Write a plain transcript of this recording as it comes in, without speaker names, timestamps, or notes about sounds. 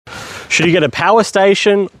Should you get a power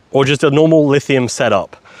station or just a normal lithium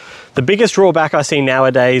setup? The biggest drawback I see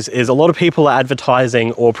nowadays is a lot of people are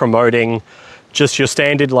advertising or promoting just your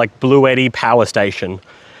standard like Blue Eddy power station.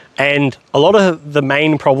 And a lot of the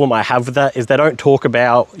main problem I have with that is they don't talk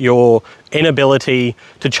about your inability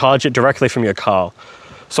to charge it directly from your car.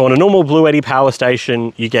 So on a normal Blue Eddy power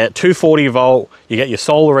station, you get 240 volt, you get your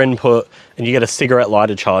solar input, and you get a cigarette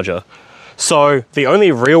lighter charger. So the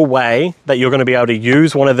only real way that you're going to be able to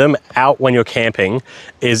use one of them out when you're camping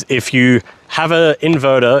is if you have an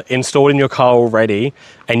inverter installed in your car already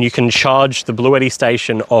and you can charge the Blue Eddy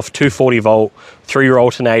station off 240 volt through your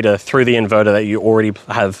alternator through the inverter that you already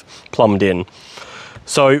have plumbed in.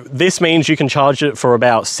 So this means you can charge it for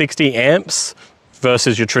about 60 amps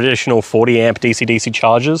versus your traditional 40 amp dcdc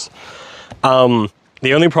chargers.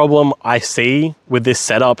 The only problem I see with this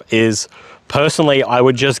setup is, personally, I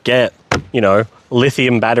would just get, you know,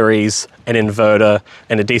 lithium batteries, an inverter,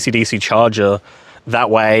 and a dcdc charger. That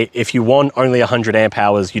way, if you want only 100 amp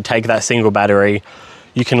hours, you take that single battery.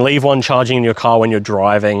 You can leave one charging in your car when you're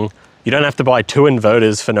driving. You don't have to buy 2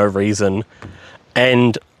 inverters for no reason.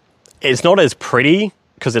 And it's not as pretty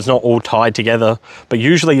because it's not all tied together, but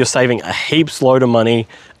usually you're saving a heaps load of money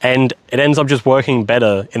and it ends up just working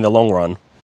better in the long run.